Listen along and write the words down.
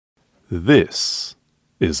This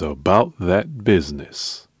is About That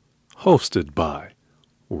Business, hosted by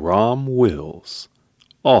Rom Wills,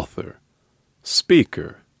 author,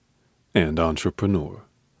 speaker, and entrepreneur.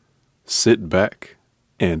 Sit back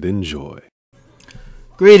and enjoy.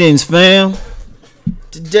 Greetings, fam.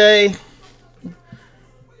 Today,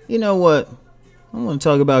 you know what? I want to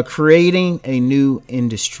talk about creating a new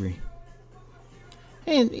industry.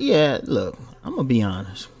 And yeah, look, I'm going to be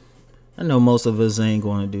honest. I know most of us ain't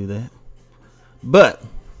going to do that. But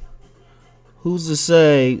who's to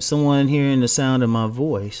say someone hearing the sound of my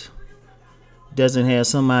voice doesn't have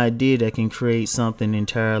some idea that can create something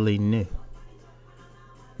entirely new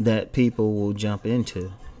that people will jump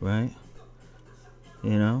into, right?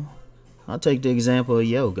 You know, I'll take the example of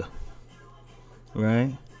yoga,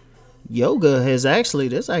 right? Yoga there's actually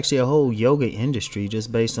a whole yoga industry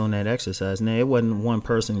just based on that exercise. Now, it wasn't one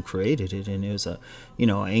person who created it, and it was a,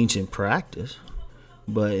 ancient practice.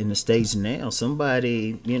 But in the States now,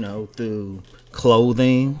 somebody, through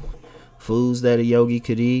clothing, foods that a yogi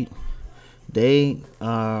could eat, they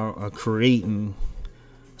are creating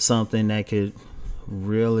something that could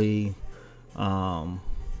really,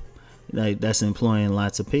 that's employing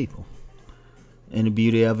lots of people. And the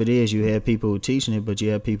beauty of it is you have people who are teaching it, but you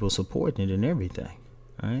have people supporting it and everything,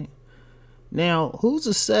 right? Now, who's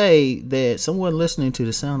to say that someone listening to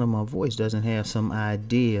the sound of my voice doesn't have some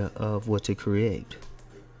idea of what to create,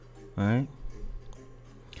 right?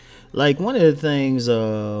 Like one of the things,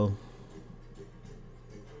 I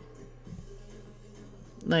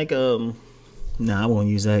won't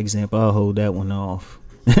use that example. I'll hold that one off.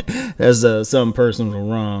 That's something personal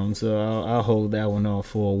wrong, so I'll hold that one off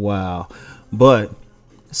for a while. But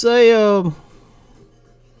say,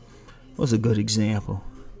 what's a good example?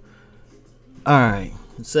 All right,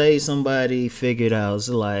 say somebody figured out, it's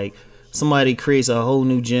like somebody creates a whole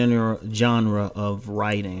new genre of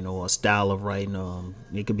writing or a style of writing.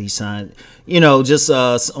 It could be science, just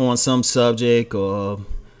on some subject, or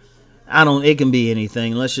it can be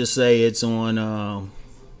anything. Let's just say it's on.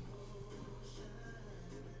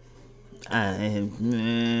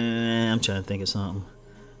 I'm trying to think of something.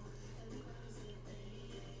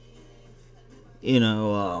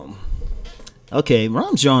 Okay,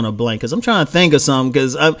 Rom's drawing a blank because I'm trying to think of something.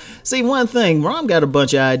 Because one thing, Rom got a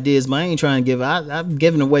bunch of ideas, but I ain't trying to give. I've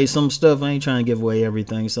given away some stuff. I ain't trying to give away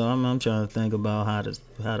everything. So I'm trying to think about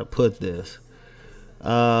how to put this.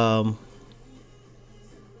 Yeah,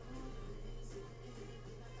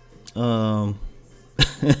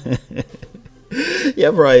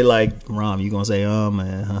 probably like Rom. You gonna say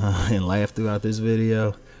man and laugh throughout this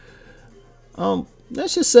video?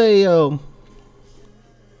 Let's just say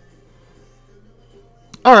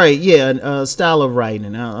all right, yeah, style of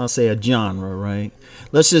writing. I'll say a genre, right?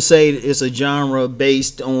 Let's just say it's a genre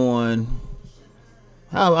based on.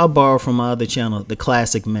 I'll borrow from my other channel, the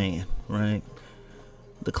classic man, right?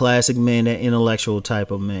 The classic man, that intellectual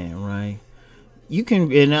type of man, right? You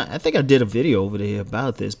can, and I think I did a video over there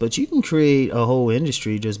about this, but you can create a whole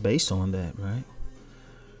industry just based on that, right?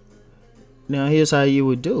 Now, here's how you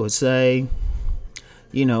would do it. Say,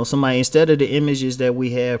 somebody, instead of the images that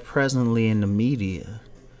we have presently in the media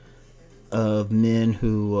of men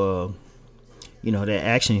who, that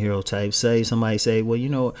action hero type, somebody say, well,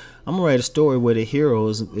 I'm gonna write a story where the hero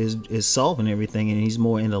is solving everything and he's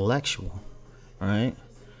more intellectual, right?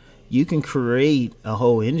 You can create a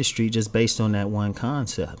whole industry just based on that one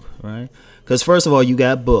concept, right? Because first of all, you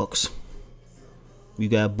got books, you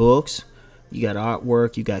got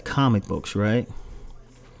artwork, you got comic books, right?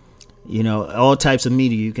 All types of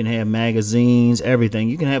media. You can have magazines, everything.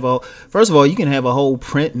 You can have first of all, you can have a whole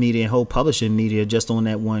print media and whole publishing media just on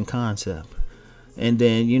that one concept. And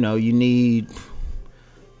then,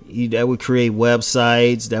 that would create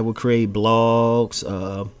websites, that would create blogs.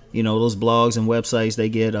 Those blogs and websites, they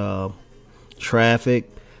get traffic.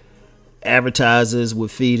 Advertisers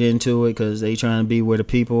would feed into it because they trying to be where the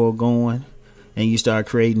people are going. And you start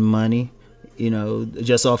creating money.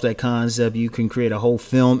 Just off that concept, you can create a whole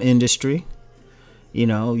film industry.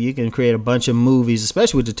 You can create a bunch of movies,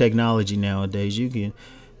 especially with the technology nowadays. You can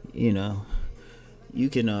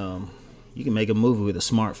make a movie with a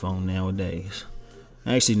smartphone nowadays.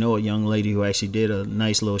 I actually know a young lady who actually did a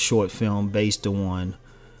nice little short film based on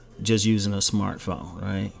just using a smartphone,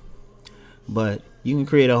 right? But you can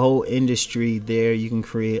create a whole industry there. You can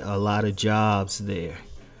create a lot of jobs there,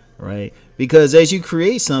 right? Because as you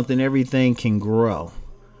create something, everything can grow.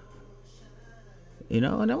 And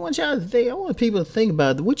I want y'all to think, I want people to think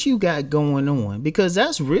about what you got going on, because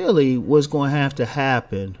that's really what's going to have to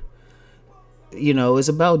happen. It's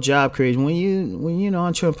about job creation. When you're an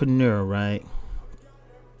entrepreneur, right?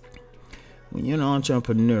 When you're an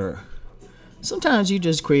entrepreneur, Sometimes you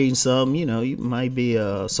just creating something, you might be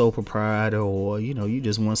a sole proprietor, or you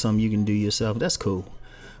just want something you can do yourself. That's cool.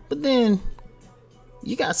 But then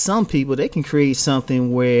you got some people, they can create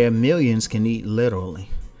something where millions can eat, literally.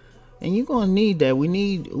 And you're gonna need that.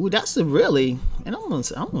 That's the really, and I'm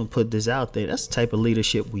gonna put this out there. That's the type of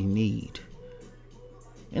leadership we need,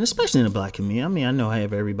 and especially in the black community. I mean, I know I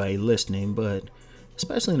have everybody listening, but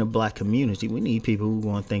especially in the black community, we need people who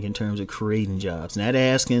want to think in terms of creating jobs, not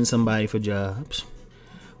asking somebody for jobs,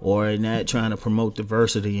 or not trying to promote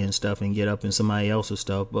diversity and stuff and get up in somebody else's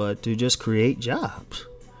stuff, but to just create jobs.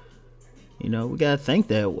 We gotta think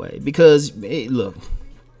that way, because look,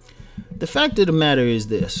 the fact of the matter is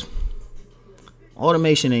this: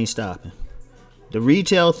 automation ain't stopping. The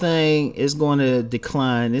retail thing is going to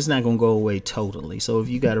decline. It's not going to go away totally. So if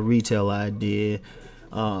you got a retail idea,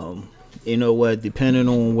 depending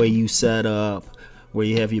on where you set up, where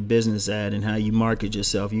you have your business at, and how you market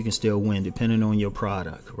yourself, you can still win depending on your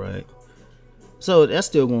product, right? So that's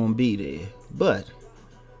still going to be there. But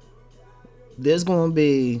there's going to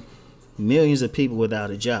be millions of people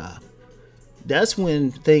without a job. That's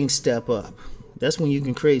when things step up. That's when you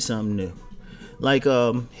can create something new. Like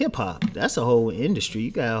hip hop, that's a whole industry. You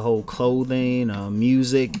got a whole clothing,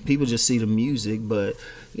 music. People just see the music, but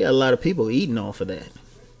you got a lot of people eating off of that.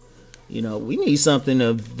 We need something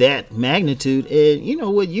of that magnitude. And you know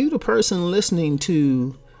what? You, the person listening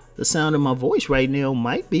to the sound of my voice right now,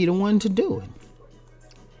 might be the one to do it.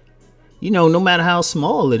 No matter how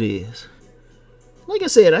small it is. Like I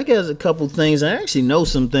said, I got a couple things. I actually know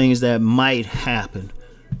some things that might happen,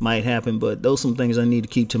 but those some things I need to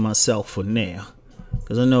keep to myself for now,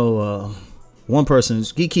 because I know one person,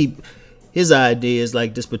 he keep his ideas,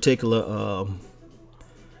 like this particular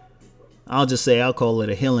I'll call it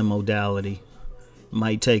a healing modality,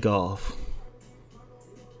 might take off.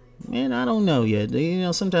 Man, I don't know yet.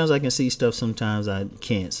 Sometimes I can see stuff, sometimes I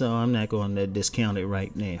can't, so I'm not going to discount it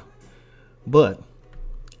right now. But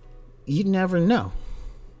you never know.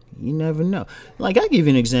 Like, I'll give you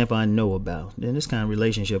an example I know about, and it's kind of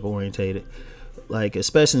relationship orientated. Like,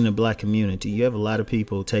 especially in the black community, you have a lot of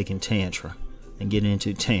people taking tantra and getting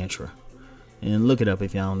into tantra. And look it up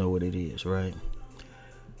if y'all don't know what it is, right?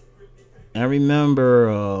 I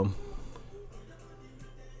remember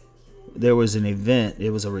there was an event, it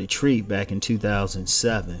was a retreat back in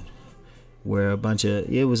 2007, where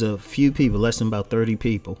it was a few people, less than about 30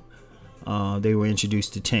 people, they were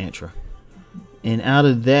introduced to tantra. And out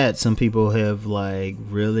of that, some people have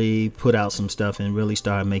really put out some stuff and really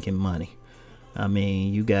started making money. I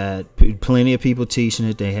mean, you got plenty of people teaching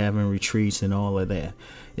it. They having retreats and all of that.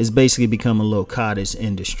 It's basically become a little cottage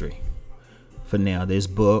industry for now. There's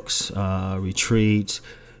books, retreats,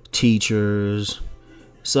 teachers.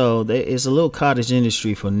 So it's a little cottage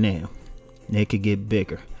industry for now. It could get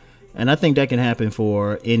bigger. And I think that can happen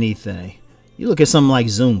for anything. You look at something like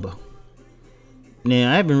Zumba.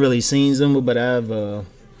 Now, I haven't really seen Zumba, but I've,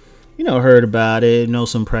 heard about it, know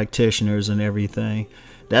some practitioners and everything.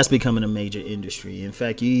 That's becoming a major industry. In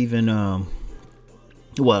fact, you even,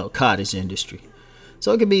 cottage industry.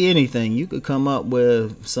 So it could be anything. You could come up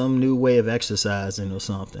with some new way of exercising or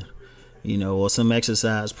something, or some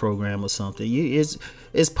exercise program or something.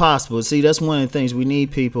 It's possible. See, that's one of the things. We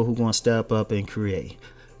need people who want to step up and create.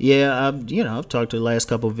 Yeah, I've talked to the last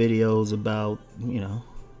couple of videos about,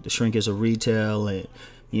 the shrinkage of retail, and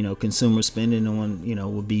consumer spending on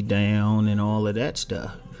will be down and all of that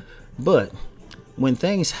stuff. But when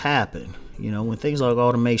things happen, when things like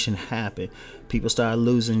automation happen, people start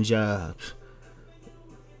losing jobs.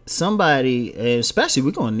 Somebody, and especially we're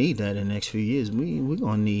gonna need that in the next few years. We're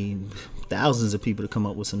gonna need thousands of people to come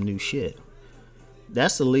up with some new shit.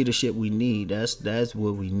 That's the leadership we need. That's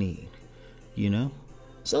what we need.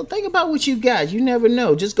 So think about what you got. You never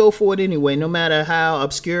know. Just go for it anyway, no matter how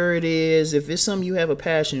obscure it is. If it's something you have a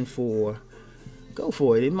passion for, go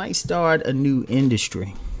for it. It might start a new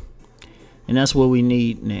industry. And that's what we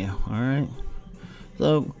need now. All right.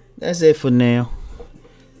 So that's it for now.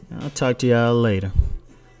 I'll talk to y'all later.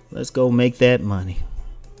 Let's go make that money.